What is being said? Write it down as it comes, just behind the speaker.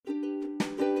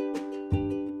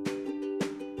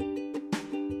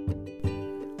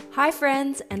Hi,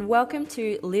 friends, and welcome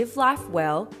to Live Life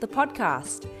Well, the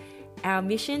podcast. Our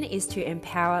mission is to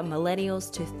empower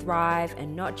millennials to thrive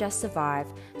and not just survive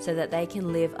so that they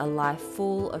can live a life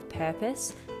full of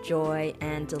purpose, joy,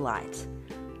 and delight.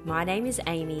 My name is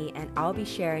Amy, and I'll be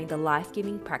sharing the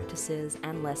life-giving practices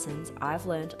and lessons I've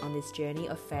learned on this journey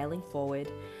of failing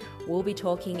forward. We'll be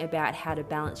talking about how to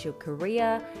balance your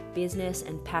career, business,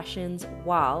 and passions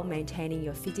while maintaining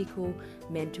your physical,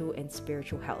 mental, and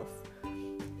spiritual health.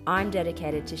 I'm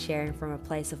dedicated to sharing from a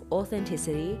place of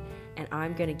authenticity, and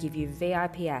I'm going to give you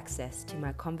VIP access to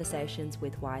my conversations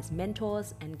with wise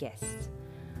mentors and guests.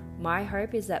 My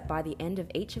hope is that by the end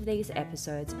of each of these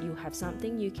episodes, you'll have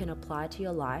something you can apply to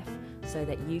your life so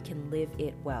that you can live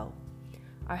it well.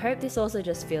 I hope this also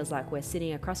just feels like we're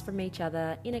sitting across from each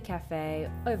other in a cafe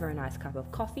over a nice cup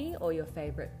of coffee or your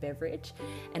favorite beverage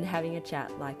and having a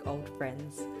chat like old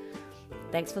friends.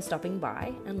 Thanks for stopping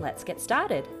by, and let's get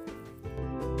started.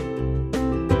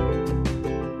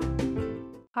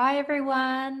 Hi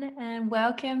everyone, and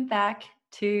welcome back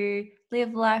to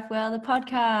Live Life Well, the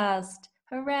podcast.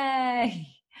 Hooray!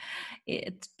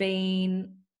 It's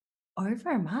been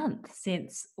over a month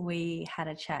since we had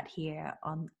a chat here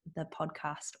on the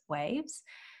podcast Waves.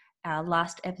 Our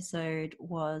last episode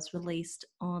was released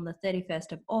on the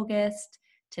 31st of August.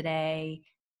 Today,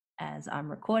 as I'm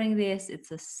recording this, it's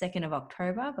the 2nd of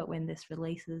October, but when this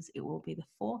releases, it will be the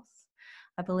 4th,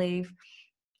 I believe,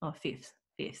 or 5th.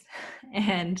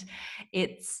 And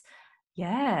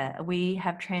we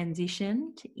have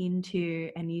transitioned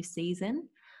into a new season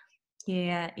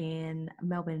here in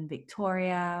Melbourne,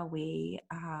 Victoria. We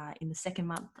are in the second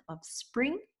month of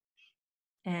spring,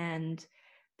 and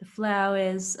the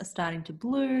flowers are starting to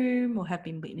bloom or have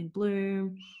been in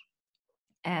bloom,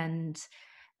 and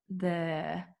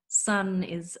the sun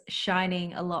is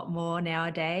shining a lot more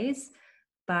nowadays,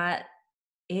 but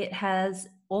it has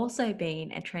also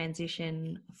been a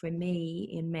transition for me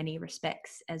in many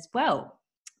respects as well.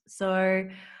 So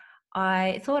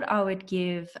I thought I would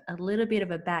give a little bit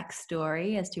of a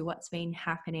backstory as to what's been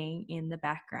happening in the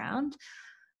background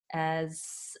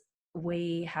as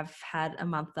we have had a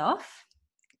month off.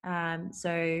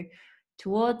 So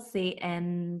towards the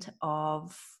end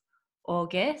of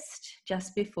August,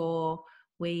 just before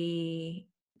we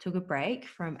took a break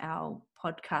from our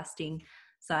podcasting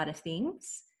side of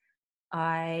things,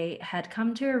 I had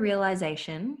come to a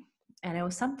realization, and it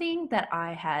was something that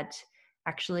I had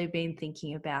actually been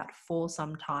thinking about for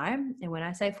some time. And when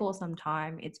I say for some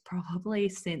time, it's probably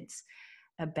since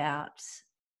about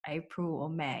April or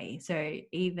May. So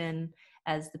even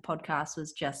as the podcast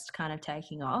was just kind of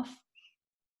taking off,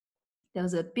 there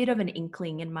was a bit of an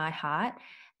inkling in my heart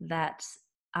that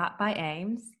Art by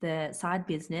Ames, the side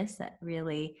business that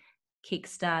really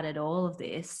kickstarted all of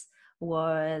this,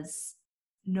 was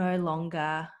no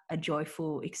longer a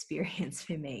joyful experience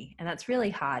for me. And that's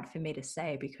really hard for me to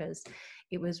say, because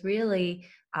it was really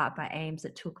Art by Ames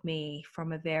that took me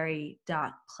from a very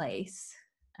dark place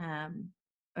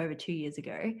over 2 years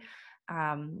ago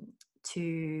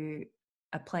to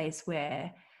a place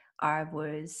where I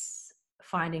was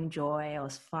finding joy, I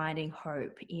was finding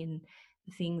hope in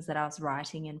the things that I was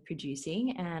writing and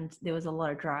producing, and there was a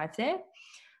lot of drive there.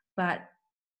 But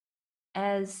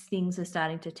as things are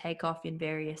starting to take off in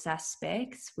various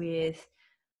aspects with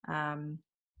the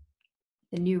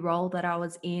new role that I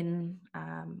was in,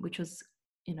 which was,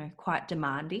 quite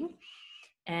demanding,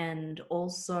 and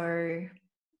also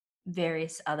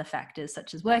various other factors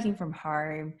such as working from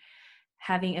home,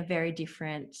 having a very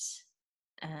different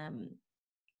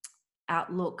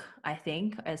outlook, I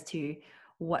think, as to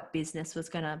what business was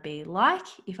going to be like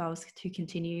if I was to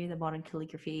continue the modern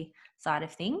calligraphy side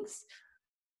of things.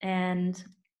 And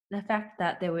the fact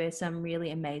that there were some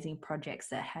really amazing projects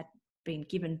that had been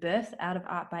given birth out of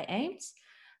Art by Ames,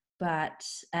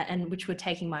 and which were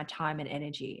taking my time and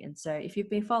energy. And so if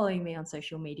you've been following me on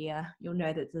social media, you'll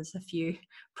know that there's a few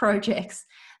projects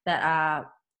that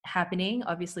are happening.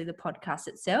 Obviously the podcast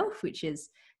itself, which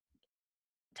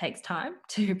takes time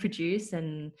to produce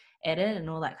and edit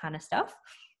and all that kind of stuff.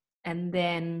 And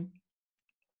then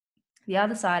the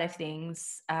other side of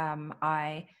things,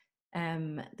 I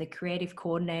am the creative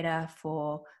coordinator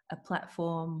for a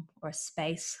platform or a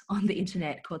space on the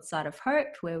internet called Side of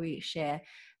Hope, where we share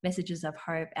messages of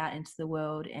hope out into the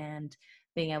world, and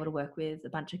being able to work with a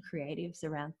bunch of creatives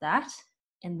around that.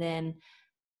 And then,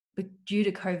 but due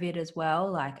to COVID as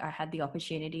well, I had the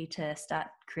opportunity to start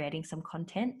creating some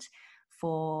content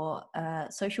for a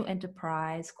social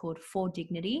enterprise called For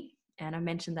Dignity. And I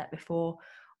mentioned that before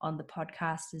on the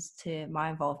podcast as to my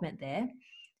involvement there.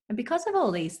 And because of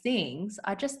all these things,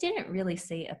 I just didn't really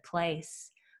see a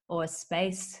place or a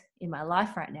space in my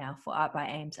life right now for Art by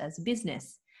Ames as a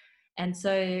business. And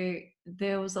so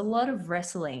there was a lot of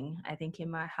wrestling, I think,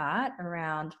 in my heart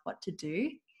around what to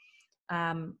do.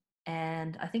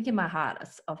 And I think in my heart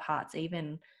of hearts,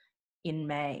 even in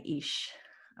May-ish,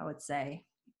 I would say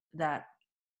that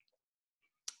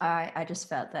I just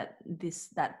felt that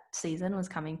that season was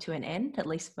coming to an end, at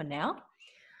least for now.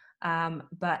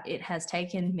 But it has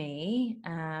taken me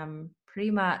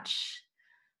pretty much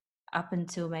up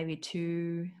until maybe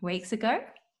 2 weeks ago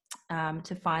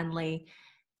to finally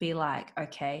be like,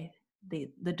 okay,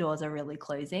 the doors are really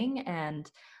closing.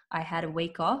 And I had a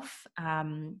week off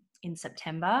in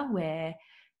September where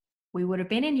we would have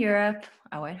been in Europe.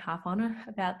 I won't harp on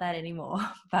about that anymore,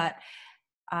 but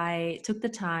I took the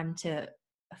time to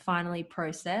finally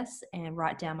process and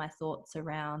write down my thoughts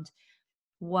around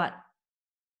what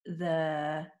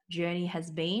the journey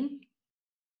has been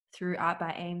through Art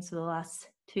by Ames for the last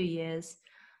 2 years,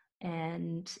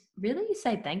 and really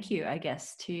say thank you, I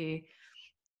guess, to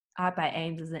Art by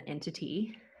Ames as an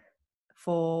entity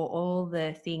for all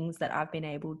the things that I've been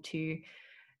able to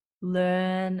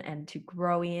learn and to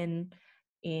grow in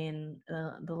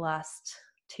the last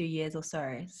 2 years or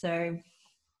so. So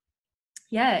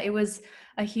yeah, it was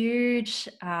a huge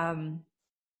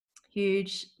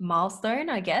huge milestone,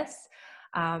 I guess.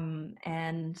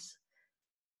 And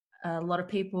a lot of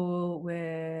people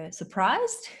were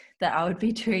surprised that I would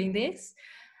be doing this.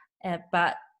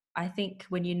 But I think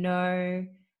when you know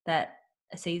that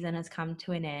a season has come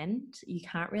to an end, you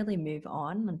can't really move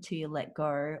on until you let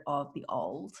go of the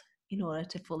old in order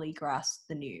to fully grasp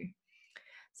the new.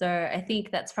 So I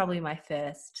think that's probably my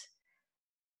first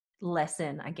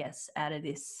lesson, I guess, out of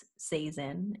this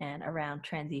season and around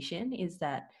transition, is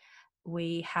that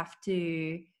we have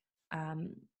to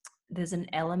there's an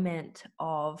element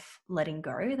of letting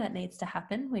go that needs to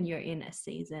happen when you're in a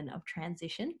season of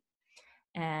transition.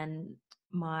 And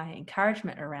my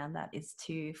encouragement around that is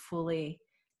to fully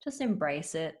just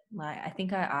embrace it. Like, I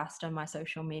think I asked on my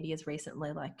social medias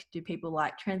recently, like, do people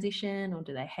like transition or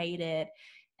do they hate it?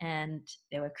 And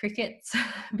there were crickets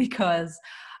because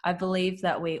I believe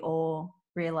that we all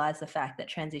realize the fact that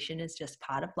transition is just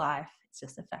part of life. It's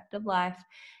just a fact of life,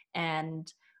 and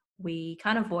we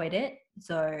can't avoid it.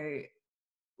 So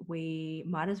we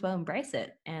might as well embrace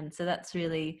it. And so that's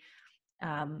really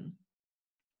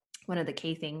one of the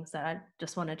key things that I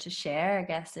just wanted to share, I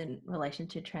guess, in relation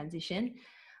to transition.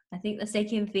 I think the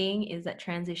second thing is that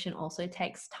transition also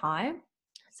takes time.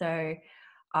 So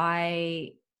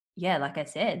like I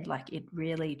said, like it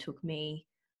really took me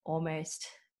almost,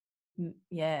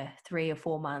 3 or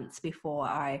 4 months before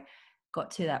I got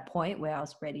to that point where I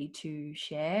was ready to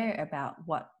share about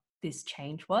what this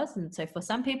change was. And so for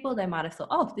some people, they might have thought,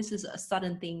 oh, this is a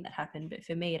sudden thing that happened. But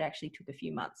for me, it actually took a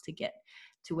few months to get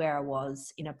to where I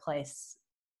was in a place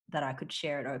that I could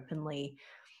share it openly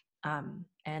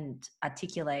and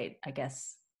articulate, I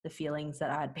guess, the feelings that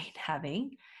I'd been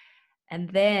having. And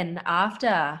then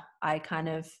after I kind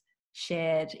of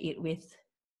shared it with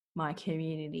my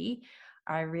community,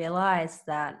 I realized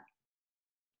that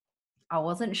I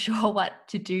wasn't sure what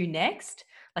to do next.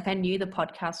 Like, I knew the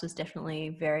podcast was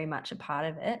definitely very much a part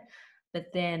of it, but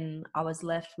then I was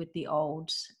left with the old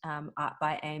Art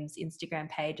by Ames Instagram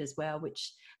page as well,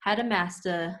 which had amassed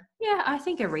I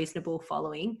think a reasonable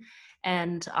following.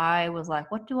 And I was like,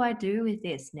 what do I do with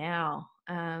this now?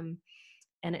 And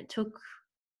it took,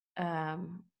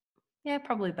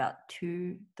 probably about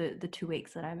the 2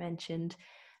 weeks that I mentioned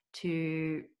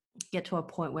to get to a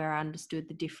point where I understood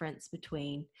the difference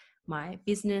between my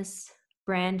business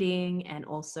branding and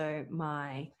also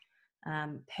my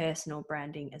personal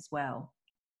branding as well.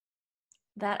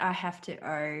 That I have to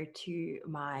owe to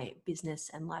my business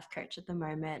and life coach at the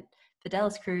moment,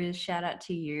 Fidelis Cruz. Shout out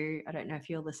to you. I don't know if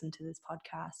you'll listen to this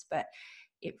podcast, but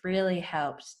it really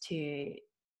helped to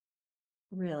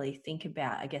really think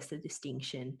about, I guess, the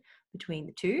distinction between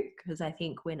the two. Because I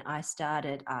think when I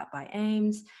started Art by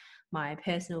Ames, my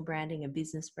personal branding and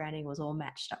business branding was all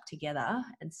matched up together.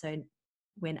 And so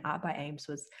when Art by Ames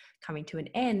was coming to an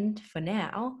end for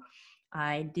now,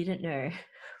 I didn't know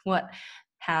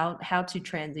how to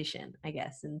transition, I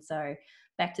guess. And so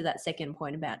back to that second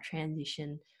point about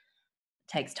transition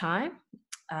takes time.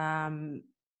 I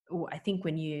think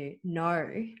when you know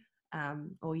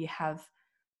or you have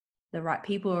the right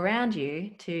people around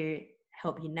you to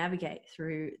help you navigate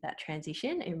through that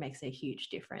transition, it makes a huge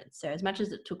difference. So as much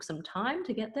as it took some time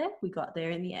to get there, we got there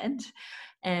in the end.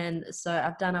 And so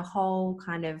I've done a whole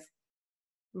kind of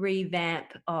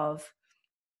revamp of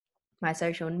my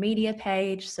social media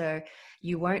page. So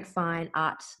you won't find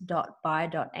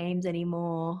art.by.ames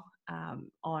anymore.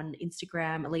 on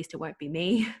Instagram. At least it won't be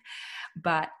me.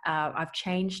 But I've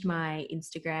changed my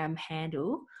Instagram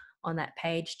handle on that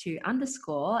page to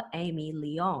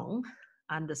 _Amy_Leong_,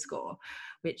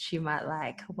 which you might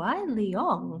like, why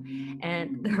Leong?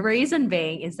 And the reason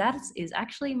being is that is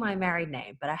actually my married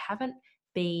name, but I haven't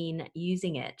been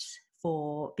using it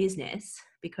for business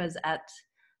because at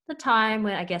the time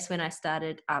when I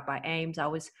started Art by Ames, I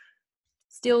was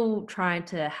still trying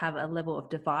to have a level of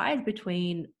divide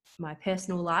between my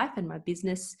personal life and my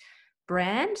business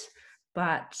brand.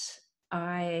 But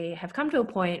I have come to a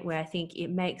point where I think it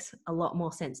makes a lot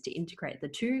more sense to integrate the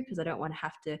two, because I don't want to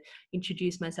have to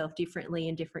introduce myself differently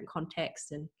in different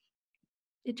contexts, and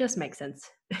it just makes sense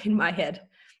in my head.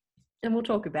 And we'll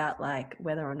talk about like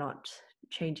whether or not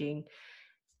changing,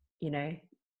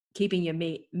 keeping your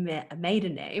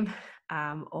maiden name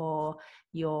or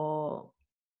your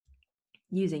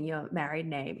using your married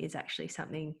name is actually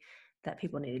something that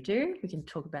people need to do. We can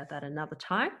talk about that another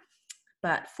time.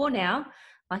 But for now,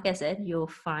 like I said, you'll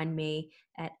find me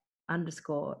at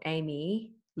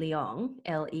 _Amy Leong,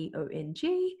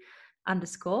 LEONG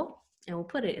 _, and we'll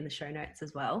put it in the show notes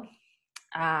as well.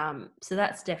 So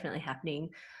that's definitely happening.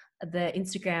 The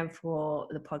Instagram for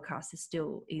the podcast is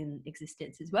still in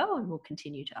existence as well, and we'll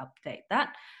continue to update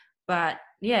that. But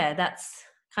yeah, that's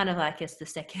kind of, I guess, the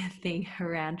second thing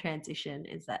around transition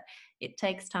is that it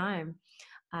takes time.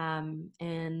 And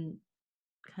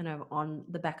kind of on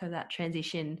the back of that,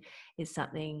 transition is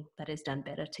something that is done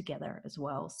better together as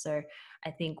well. So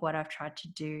I think what I've tried to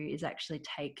do is actually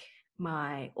take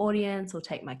my audience or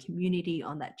take my community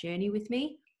on that journey with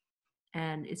me.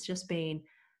 And it's just been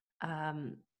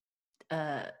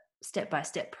a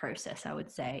step-by-step process, I would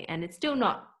say. And it's still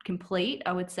not complete,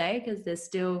 I would say, because there's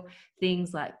still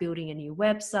things like building a new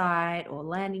website or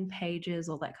landing pages,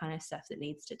 all that kind of stuff that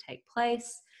needs to take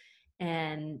place.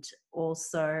 And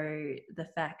also the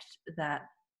fact that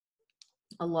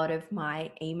a lot of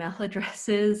my email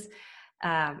addresses,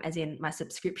 as in my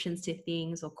subscriptions to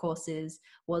things or courses,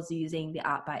 was using the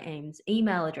Art by Ames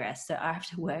email address. So I have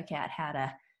to work out how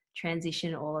to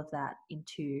transition all of that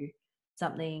into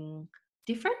something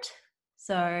different.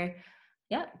 So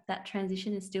yeah, that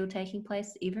transition is still taking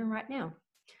place even right now.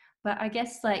 But I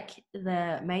guess like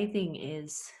the main thing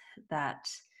is that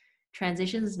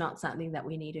transition is not something that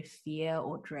we need to fear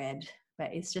or dread,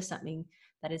 but it's just something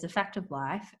that is a fact of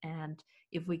life. And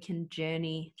if we can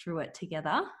journey through it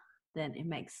together, then it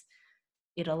makes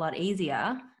it a lot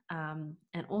easier.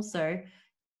 And also,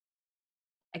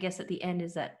 I guess at the end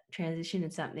is that transition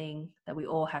is something that we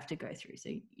all have to go through. So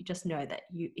you just know that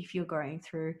if you're going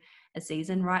through a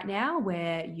season right now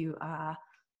where you are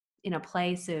in a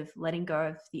place of letting go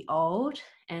of the old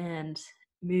and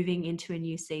moving into a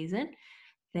new season,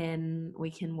 then we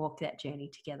can walk that journey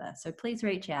together. So please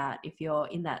reach out if you're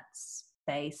in that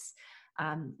space.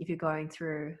 If you're going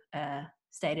through a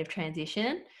state of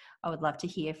transition, I would love to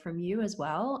hear from you as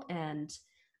well. And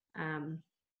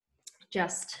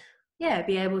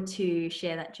be able to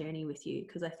share that journey with you,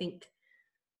 because I think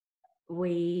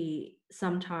we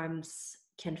sometimes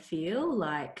can feel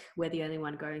like we're the only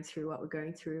one going through what we're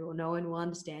going through, or no one will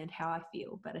understand how I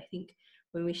feel. But I think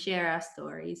when we share our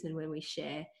stories and when we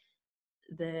share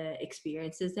the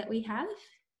experiences that we have,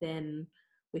 then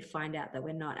we find out that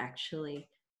we're not actually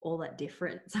all that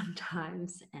different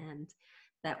sometimes, and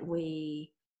that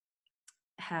we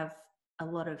have a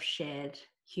lot of shared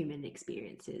human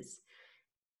experiences.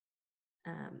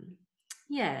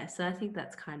 So I think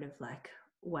that's kind of like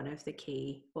one of the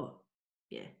key,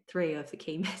 three of the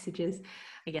key messages,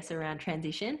 I guess, around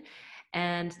transition.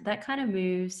 And that kind of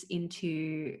moves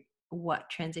into what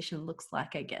transition looks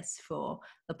like, I guess, for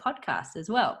the podcast as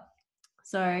well.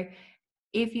 So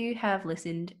if you have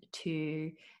listened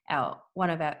to one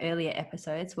of our earlier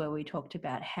episodes where we talked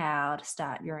about how to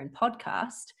start your own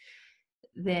podcast,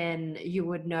 then you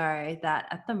would know that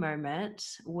at the moment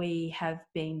we have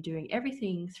been doing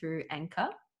everything through Anchor,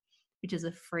 which is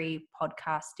a free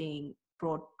podcasting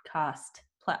broadcast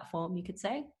platform, you could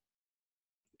say.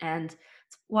 And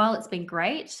while it's been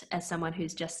great as someone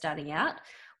who's just starting out,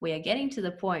 we are getting to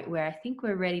the point where I think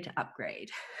we're ready to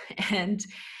upgrade. And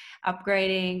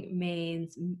upgrading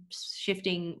means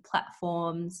shifting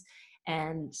platforms.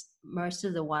 And most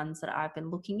of the ones that I've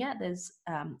been looking at, there's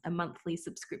a monthly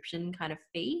subscription kind of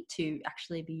fee to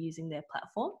actually be using their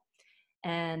platform.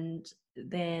 And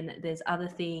then there's other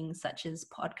things such as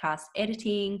podcast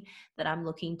editing that I'm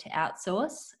looking to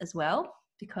outsource as well,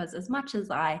 because as much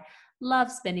as I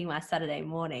love spending my Saturday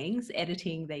mornings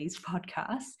editing these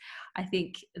podcasts, I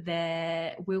think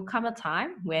there will come a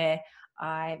time where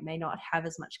I may not have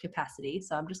as much capacity.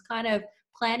 So I'm just kind of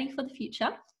planning for the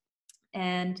future.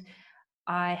 and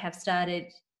I have started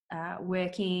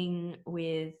working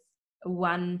with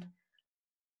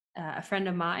a friend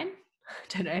of mine. I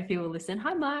don't know if he will listen.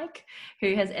 Hi, Mike,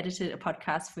 who has edited a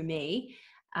podcast for me,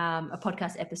 a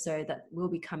podcast episode that will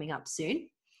be coming up soon.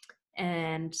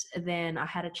 And then I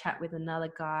had a chat with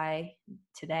another guy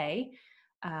today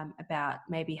about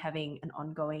maybe having an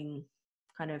ongoing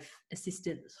kind of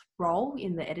assistant role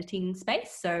in the editing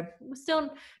space. So we're still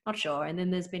not sure. And then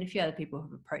there's been a few other people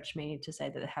who've approached me to say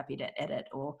that they're happy to edit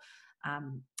or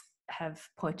have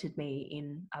pointed me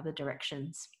in other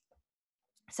directions.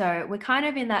 So we're kind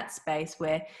of in that space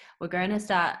where we're going to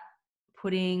start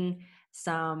putting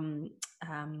some,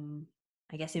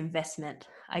 investment,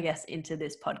 into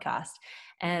this podcast.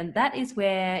 And that is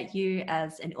where you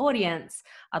as an audience,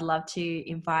 I'd love to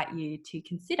invite you to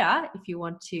consider if you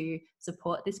want to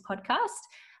support this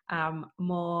podcast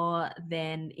more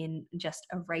than in just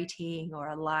a rating or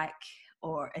a like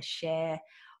or a share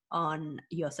on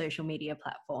your social media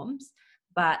platforms.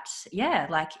 But yeah,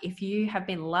 like if you have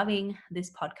been loving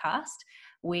this podcast,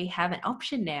 we have an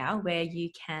option now where you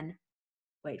can,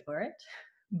 wait for it,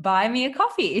 buy me a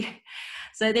coffee.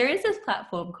 So there is this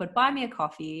platform called Buy Me a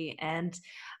Coffee. And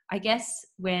I guess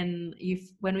when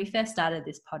we first started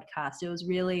this podcast, it was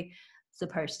really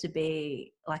supposed to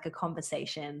be like a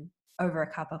conversation over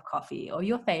a cup of coffee or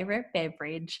your favorite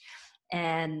beverage,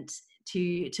 and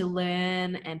to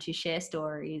learn and to share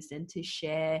stories and to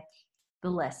share the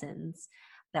lessons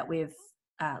that we've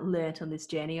learnt on this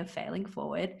journey of failing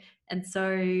forward. And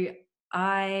so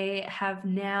I have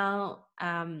now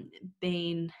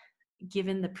been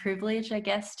given the privilege, I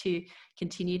guess, to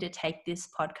continue to take this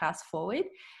podcast forward.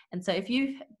 And so if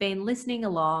you've been listening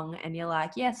along and you're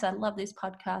like, yes, I love this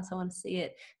podcast, I want to see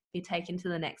it be taken to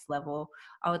the next level,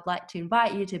 I would like to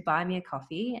invite you to buy me a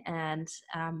coffee. And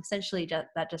essentially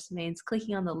that just means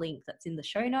clicking on the link that's in the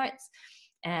show notes,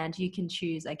 and you can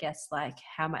choose, I guess, like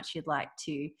how much you'd like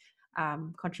to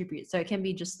contribute. So it can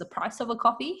be just the price of a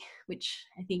coffee, which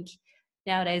I think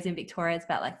nowadays in Victoria is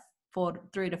about like $3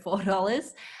 to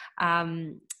 $4.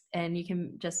 And you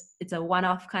can just, it's a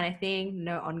one-off kind of thing,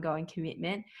 no ongoing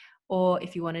commitment. Or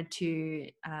if you wanted to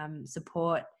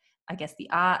support, I guess, the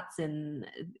arts and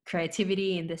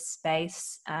creativity in this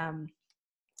space,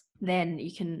 then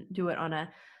you can do it on a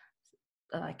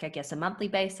monthly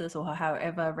basis or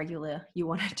however regular you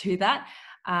want to do that.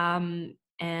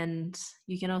 And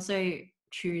you can also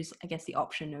choose, I guess, the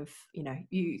option of,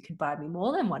 you could buy me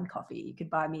more than one coffee, you could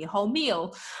buy me a whole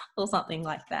meal or something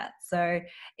like that. So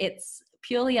it's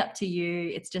purely up to you.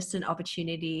 It's just an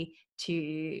opportunity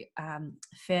to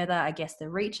further, I guess, the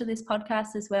reach of this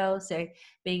podcast as well. So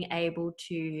being able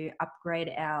to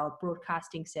upgrade our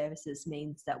broadcasting services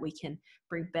means that we can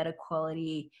bring better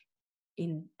quality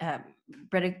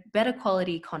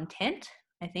content,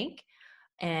 I think,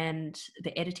 and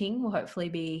the editing will hopefully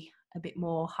be a bit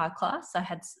more high class. I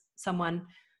had someone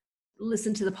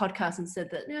listen to the podcast and said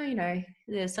that, no,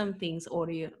 there's some things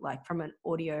audio, like from an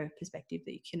audio perspective,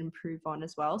 that you can improve on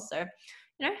as well. So,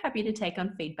 happy to take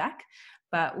on feedback,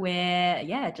 but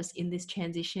we're just in this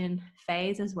transition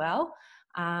phase as well,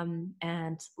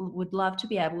 and would love to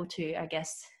be able to, I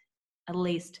guess, at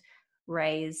least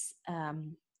raise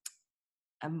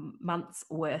a month's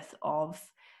worth of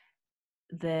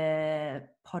the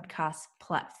podcast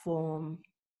platform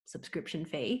subscription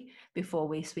fee before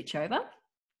we switch over.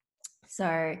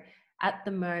 So at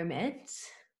the moment,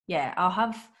 I'll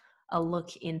have a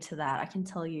look into that. I can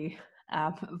tell you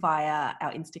via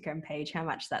our Instagram page how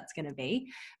much that's going to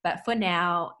be. But for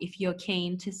now, if you're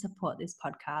keen to support this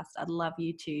podcast, I'd love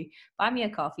you to buy me a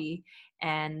coffee,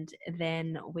 and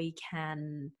then we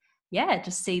can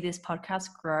just see this podcast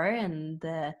grow and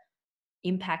the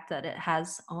impact that it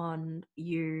has on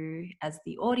you as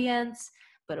the audience,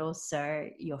 but also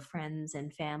your friends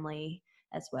and family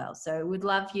as well. So we'd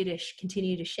love you to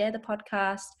continue to share the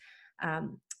podcast.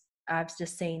 I've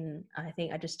just seen, I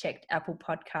think I just checked Apple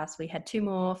Podcasts, we had 2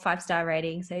 more 5-star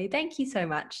ratings. So thank you so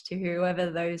much to whoever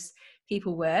those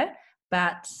people were.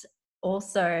 But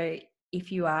also,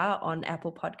 if you are on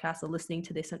Apple Podcasts or listening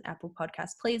to this on Apple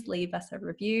Podcasts, please leave us a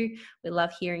review. We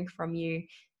love hearing from you.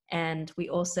 And we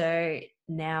also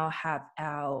now have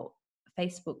our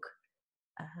Facebook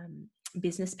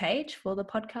business page for the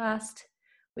podcast.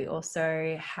 We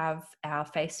also have our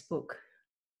Facebook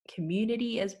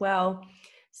community as well.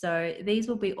 So these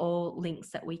will be all links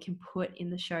that we can put in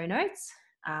the show notes.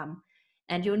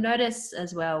 And you'll notice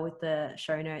as well with the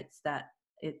show notes that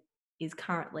it is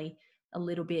currently a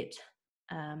little bit,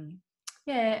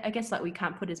 I guess like we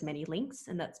can't put as many links,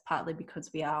 and that's partly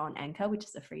because we are on Anchor, which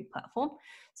is a free platform.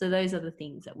 So those are the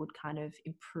things that would kind of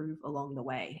improve along the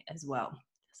way as well.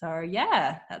 So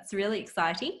yeah, that's really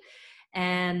exciting.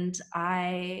 And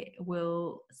I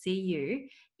will see you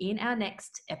in our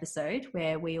next episode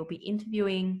where we will be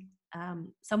interviewing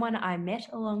someone I met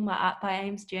along my Art by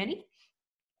Ames journey.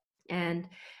 And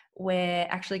we're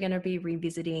actually going to be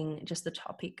revisiting just the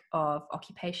topic of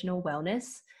occupational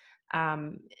wellness,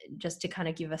 just to kind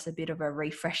of give us a bit of a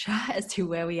refresher as to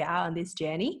where we are on this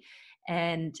journey.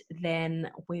 And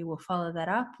then we will follow that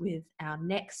up with our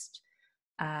next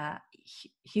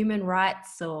human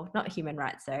rights, or not human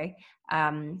rights, sorry,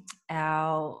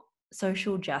 our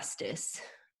social justice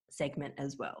segment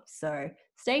as well. So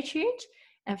stay tuned.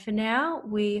 And for now,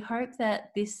 we hope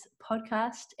that this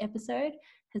podcast episode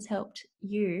has helped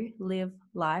you live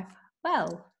life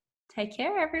well. Take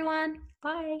care, everyone.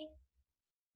 Bye.